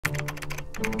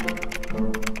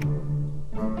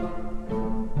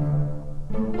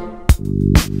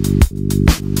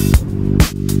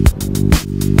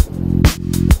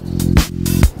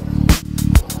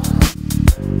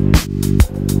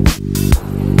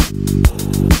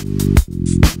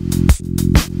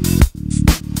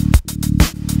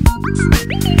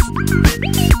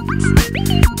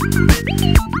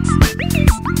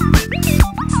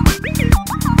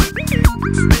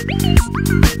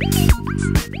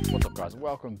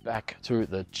Welcome back to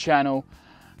the channel.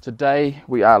 Today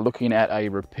we are looking at a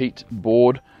repeat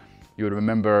board. You would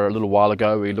remember a little while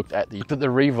ago we looked at the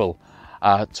REVEL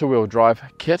two-wheel drive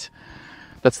kit.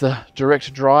 That's the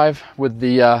direct drive with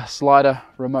the slider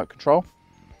remote control.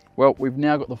 Well, we've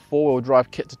now got the four-wheel drive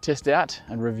kit to test out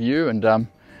and review and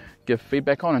give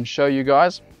feedback on and show you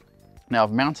guys. Now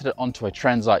I've mounted it onto a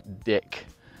transite deck.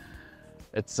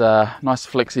 It's a nice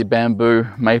flexy bamboo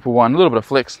maple one, a little bit of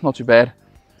flex, not too bad.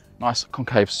 Nice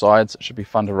concave sides, it should be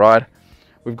fun to ride.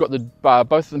 We've got the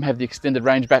both of them have the extended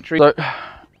range battery. So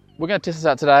we're going to test this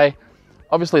out today.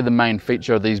 Obviously the main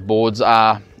feature of these boards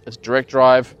are it's direct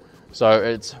drive, so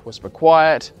it's whisper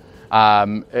quiet.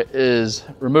 It is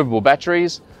removable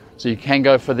batteries, so you can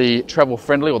go for the travel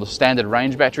friendly or the standard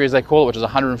range battery as they call it, which is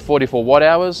 144 watt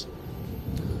hours,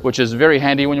 which is very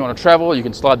handy when you want to travel. You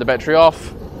can slide the battery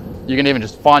off. You can even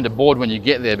just find a board when you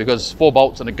get there because it's 4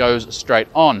 bolts and it goes straight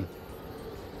on.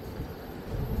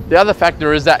 The other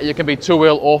factor is that you can be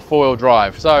two-wheel or four-wheel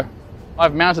drive. So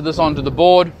I've mounted this onto the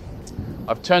board,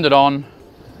 I've turned it on,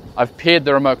 I've paired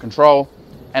the remote control,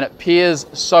 and it pairs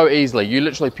so easily. You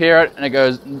literally pair it and it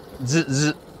goes zzz,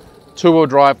 zzz, two-wheel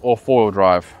drive or four-wheel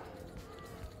drive.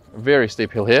 Very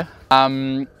steep hill here.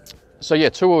 So yeah,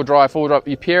 two-wheel drive, four-wheel drive,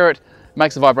 you pair it,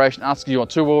 makes a vibration, asks you want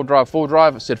two-wheel drive, four-wheel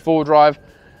drive, it said four-wheel drive.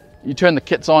 You turn the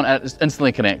kits on and it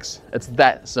instantly connects. It's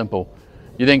that simple.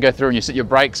 You then go through and you set your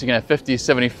brakes. You can have 50,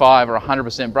 75 or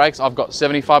 100% brakes. I've got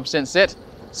 75% set,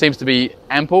 seems to be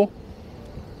ample.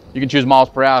 You can choose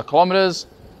miles per hour, kilometers,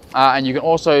 and you can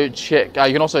also check,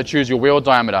 you can also choose your wheel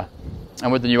diameter.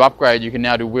 And with the new upgrade, you can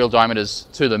now do wheel diameters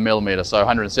to the millimeter. So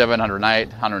 107, 108,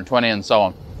 120 and so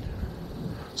on.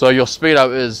 So your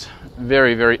speedo is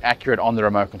very, very accurate on the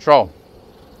remote control.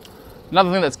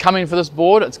 Another thing that's coming for this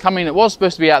board, it was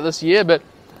supposed to be out this year, but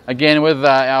again with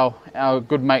our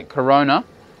good mate Corona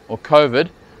or COVID,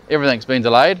 everything's been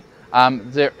delayed.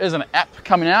 There is an app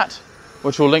coming out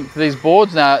which will link to these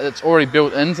boards. Now it's already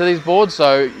built into these boards,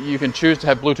 so you can choose to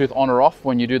have Bluetooth on or off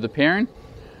when you do the pairing.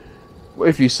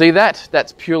 If you see that,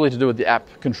 that's purely to do with the app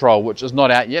control, which is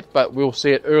not out yet, but we'll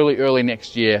see it early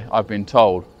next year, I've been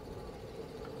told.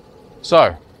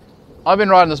 So I've been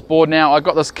riding this board now. I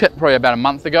got this kit probably about a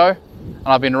month ago and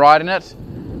I've been riding it,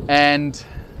 and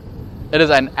it is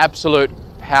an absolute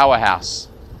powerhouse.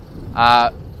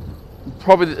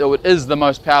 Probably it is the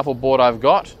most powerful board I've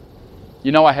got.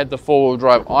 You know I had the four-wheel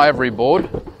drive Ivory board.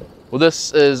 Well,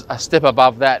 this is a step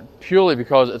above that purely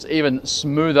because it's even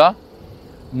smoother,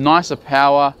 nicer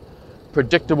power,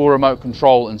 predictable remote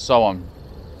control and so on.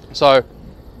 So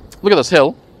look at this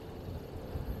hill.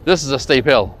 This is a steep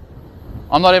hill.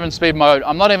 I'm not even speed mode.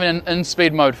 I'm not even in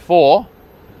speed mode 4.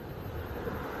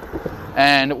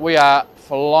 And we are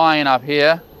flying up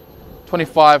here,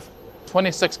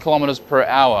 26 kilometers per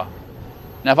hour.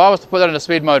 Now if I was to put that into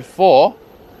speed mode 4,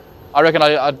 I reckon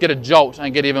I'd get a jolt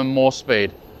and get even more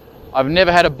speed. I've never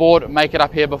had a board make it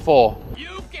up here before.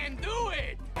 You can do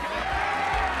it!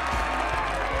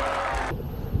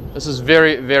 This is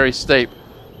very, very steep.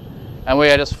 And we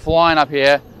are just flying up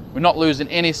here. We're not losing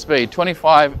any speed.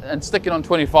 25 and sticking on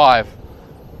 25.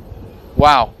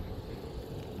 Wow.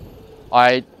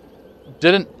 I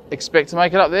didn't expect to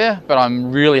make it up there, but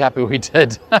I'm really happy we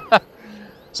did.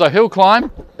 So hill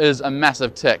climb is a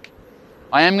massive tick.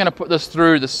 I am going to put this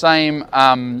through the same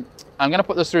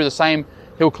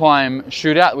hill climb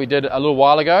shootout we did a little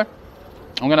while ago.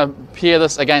 I'm going to pair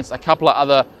this against a couple of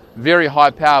other very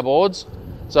high power boards.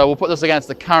 So we'll put this against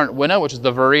the current winner, which is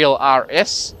the REVEL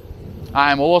RS,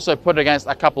 and we'll also put it against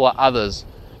a couple of others.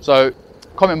 So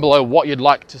comment below what you'd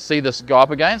like to see this go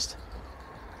up against,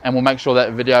 and we'll make sure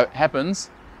that video happens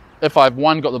if I've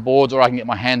got the boards or I can get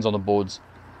my hands on the boards.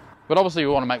 But obviously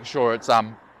we want to make sure it's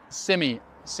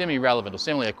semi-relevant or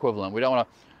semi-equivalent. We don't want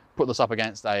to put this up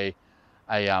against a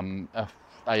Lycaon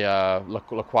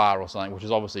or something, which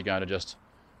is obviously going to just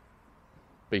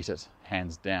beat it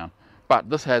hands down. But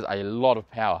this has a lot of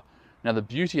power. Now the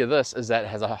beauty of this is that it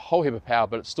has a whole heap of power,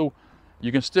 but it's still,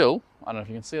 you can still, I don't know if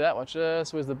you can see that, watch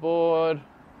this, where's the board?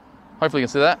 Hopefully you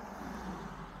can see that.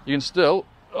 You can still,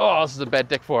 oh, this is a bad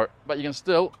deck for it, but you can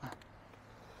still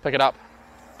pick it up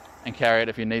and carry it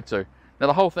if you need to. Now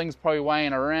the whole thing's probably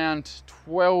weighing around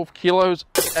 12 kilos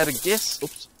at a guess.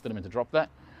 Oops, didn't mean to drop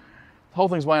that. The whole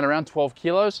thing's weighing around 12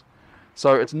 kilos,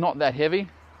 so it's not that heavy.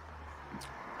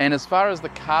 And as far as the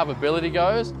carvability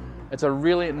goes, it's a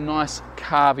really nice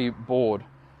carvy board.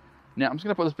 Now I'm just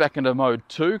gonna put this back into mode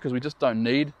 2 because we just don't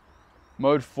need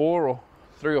mode 4 or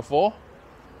 3 or 4.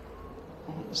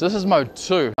 So this is mode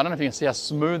 2. I don't know if you can see how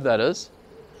smooth that is,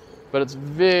 but it's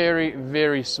very,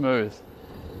 very smooth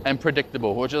and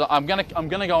predictable, which is, I'm gonna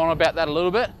go on about that a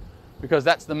little bit because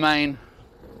that's the main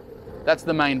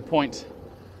point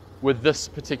with this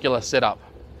particular setup.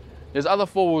 There's other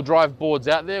four-wheel drive boards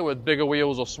out there with bigger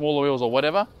wheels or smaller wheels or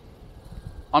whatever.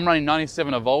 I'm running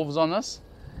 97 Evolves on this,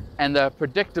 and the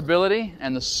predictability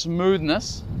and the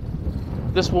smoothness,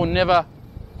 this will never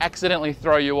accidentally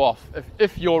throw you off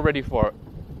if you're ready for it.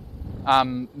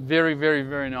 Very, very,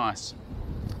 very nice.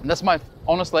 And that's my,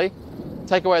 honestly,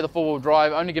 take away the four-wheel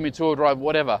drive, only give me two-wheel drive,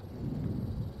 whatever.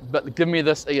 But give me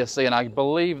this ESC, and I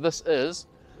believe this is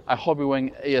a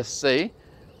Hobbywing ESC,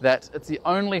 that it's the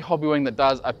only Hobbywing that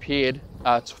does a paired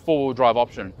four-wheel drive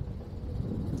option.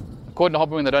 According to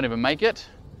Hobbywing, they don't even make it,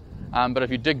 but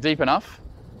if you dig deep enough,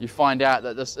 you find out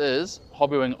that this is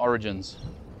Hobbywing Origins,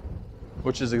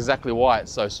 which is exactly why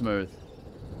it's so smooth.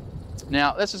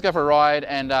 Now, let's just go for a ride,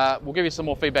 and we'll give you some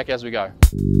more feedback as we go.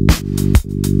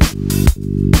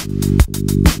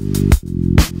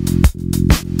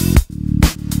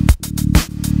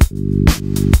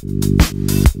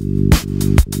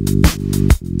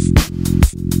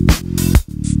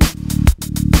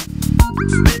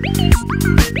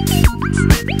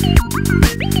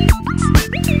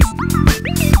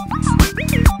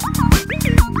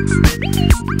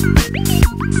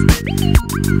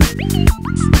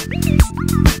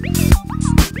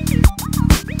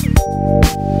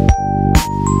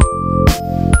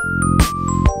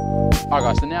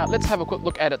 Alright guys, so now let's have a quick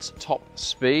look at its top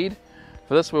speed.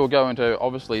 For this we will go into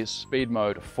obviously speed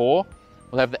mode 4.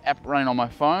 We'll have the app running on my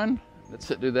phone. Let's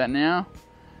do that now.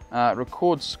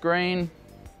 Record screen.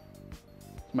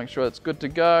 Let's make sure it's good to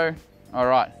go.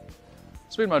 Alright,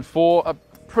 speed mode 4, a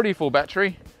pretty full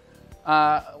battery.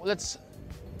 That's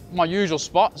my usual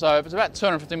spot, so it's about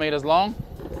 250 meters long.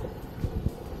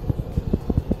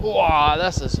 Wow,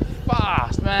 this is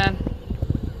fast, man.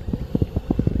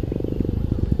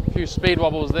 Few speed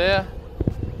wobbles there.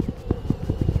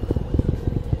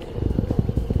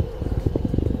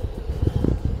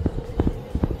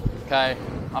 Okay,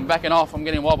 I'm backing off, I'm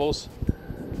getting wobbles.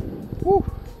 Woo.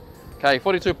 Okay,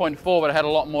 42.4, but I had a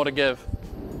lot more to give.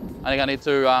 I think I need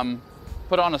to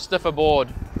put it on a stiffer board.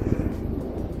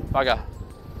 Bugger.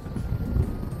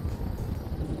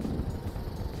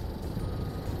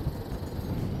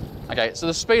 Okay, so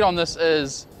the speed on this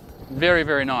is very,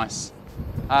 very nice.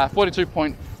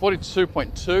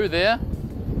 42.2 there.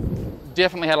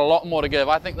 Definitely had a lot more to give.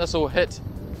 I think this will hit,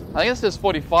 I think this says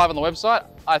 45 on the website.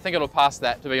 I think it'll pass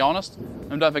that, to be honest.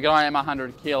 And don't forget, I am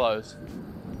 100 kilos.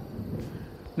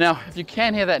 Now, if you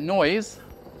can hear that noise,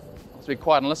 let's be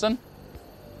quiet and listen.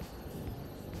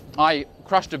 I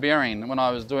crushed a bearing when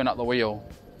I was doing up the wheel.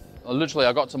 Literally,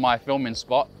 I got to my filming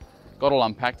spot, got all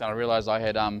unpacked, and I realized I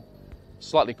had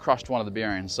slightly crushed one of the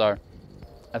bearings. So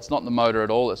it's not the motor at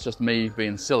all, it's just me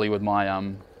being silly with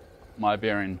my my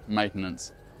bearing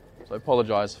maintenance. So I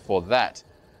apologize for that.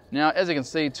 Now, as you can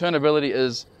see, turnability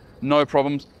is no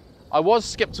problems. I was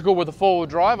skeptical with the four-wheel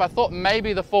drive. I thought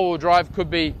maybe the four-wheel drive could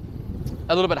be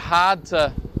a little bit hard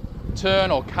to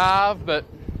turn or carve, but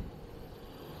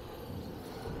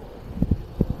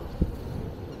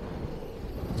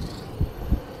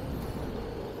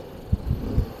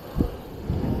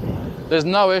there's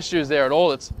no issues there at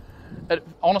all. It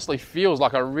honestly feels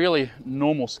like a really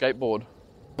normal skateboard.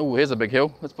 Oh, here's a big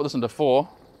hill. Let's put this into 4.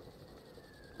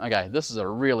 Okay, this is a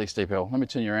really steep hill. Let me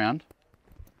turn you around.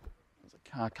 There's a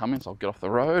car coming, so I'll get off the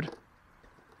road.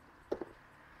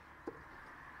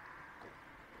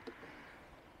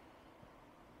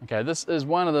 Okay, this is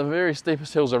one of the very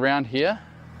steepest hills around here.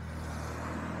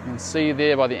 You can see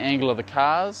there by the angle of the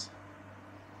cars.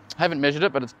 I haven't measured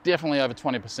it, but it's definitely over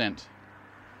 20%.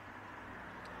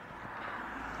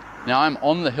 Now I'm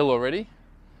on the hill already,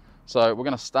 so we're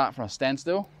going to start from a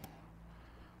standstill.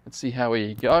 Let's see how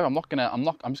we go. I'm just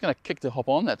going to kick to hop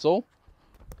on, that's all.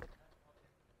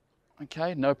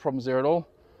 Okay, no problems there at all.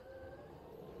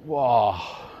 Wow.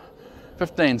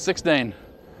 15, 16,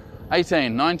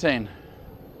 18, 19,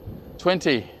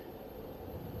 20.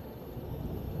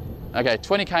 Okay,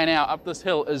 20k now up this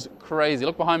hill is crazy.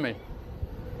 Look behind me.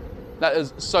 That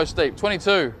is so steep.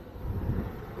 22.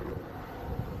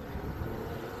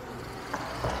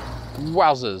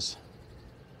 Wowzers.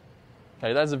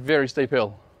 Okay, that's a very steep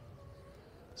hill.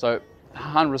 So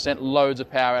 100% loads of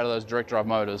power out of those direct drive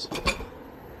motors.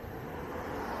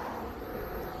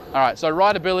 All right, so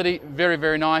rideability, very,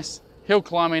 very nice. Hill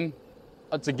climbing,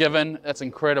 it's a given, that's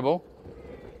incredible.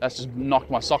 That's just knocked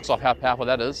my socks off how powerful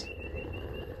that is.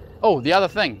 Oh, the other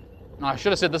thing, I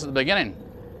should have said this at the beginning.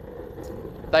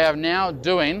 They are now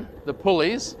doing the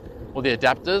pulleys, or the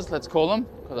adapters, let's call them,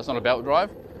 because that's not a belt drive.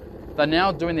 They're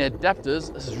now doing the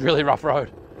adapters, this is really rough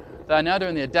road. They're now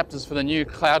doing the adapters for the new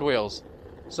cloud wheels.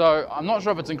 So I'm not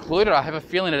sure if it's included, I have a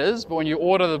feeling it is, but when you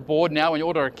order the board now, when you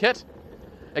order a kit,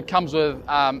 it comes with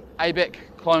ABEC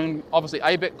clone, obviously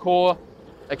ABEC core,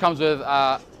 it comes with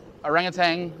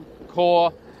orangutan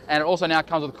core, and it also now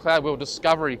comes with Cloud Wheel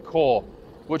Discovery core,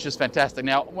 which is fantastic.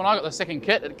 Now, when I got the second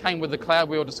kit, it came with the Cloud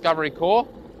Wheel Discovery core,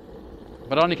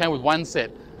 but it only came with one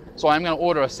set. So I'm going to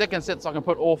order a second set so I can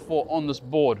put all 4 on this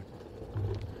board,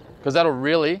 because that'll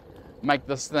really make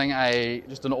this thing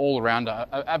just an all-rounder,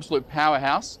 an absolute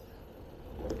powerhouse,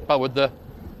 but with the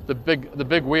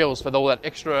big wheels for all that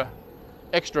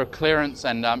extra clearance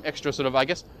and extra sort of, I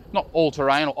guess, not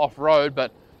all-terrain or off-road,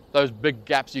 but those big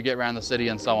gaps you get around the city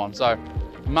and so on. So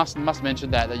must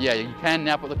mention that yeah, you can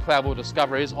now put the Cloud Wheel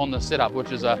Discoveries on the setup,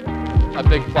 which is a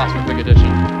big plus and a big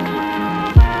addition.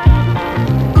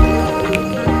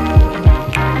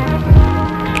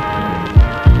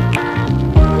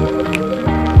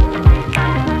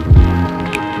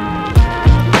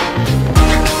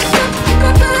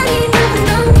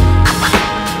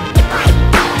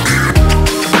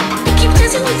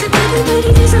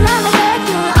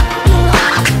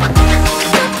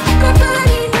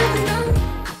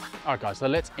 Alright guys, so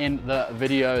let's end the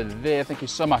video there. Thank you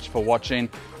so much for watching.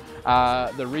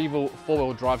 The REVEL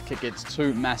 4-wheel drive kit gets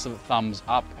 2 massive thumbs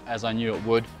up, as I knew it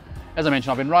would. As I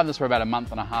mentioned, I've been riding this for about a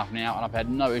month and a half now, and I've had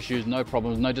no issues, no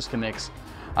problems, no disconnects.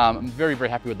 I'm very, very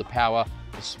happy with the power,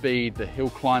 the speed, the hill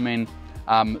climbing,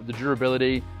 the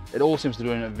durability. It all seems to be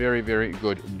doing a very, very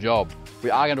good job.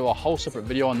 We are going to do a whole separate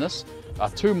video on this.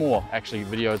 2 more actually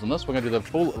videos on this. We're going to do the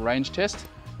full range test,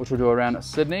 which we'll do around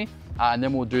Sydney, and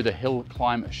then we'll do the hill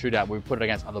climb shootout. We've put it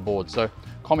against other boards. So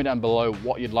comment down below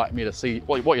what you'd like me to see,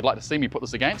 what you'd like to see me put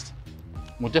this against.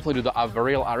 We'll definitely do the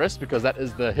Varial RS because that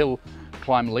is the hill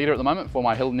climb leader at the moment for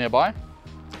my hill nearby.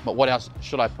 But what else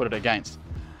should I put it against?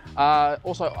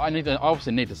 Also, I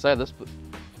obviously need to say this, but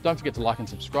don't forget to like and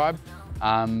subscribe.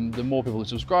 The more people who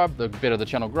subscribe, the better the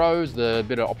channel grows, the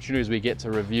better opportunities we get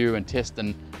to review and test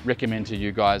and recommend to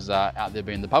you guys out there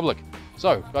being the public.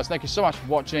 So guys, thank you so much for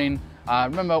watching.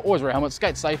 Remember, always wear a helmet,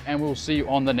 skate safe, and we'll see you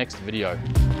on the next video.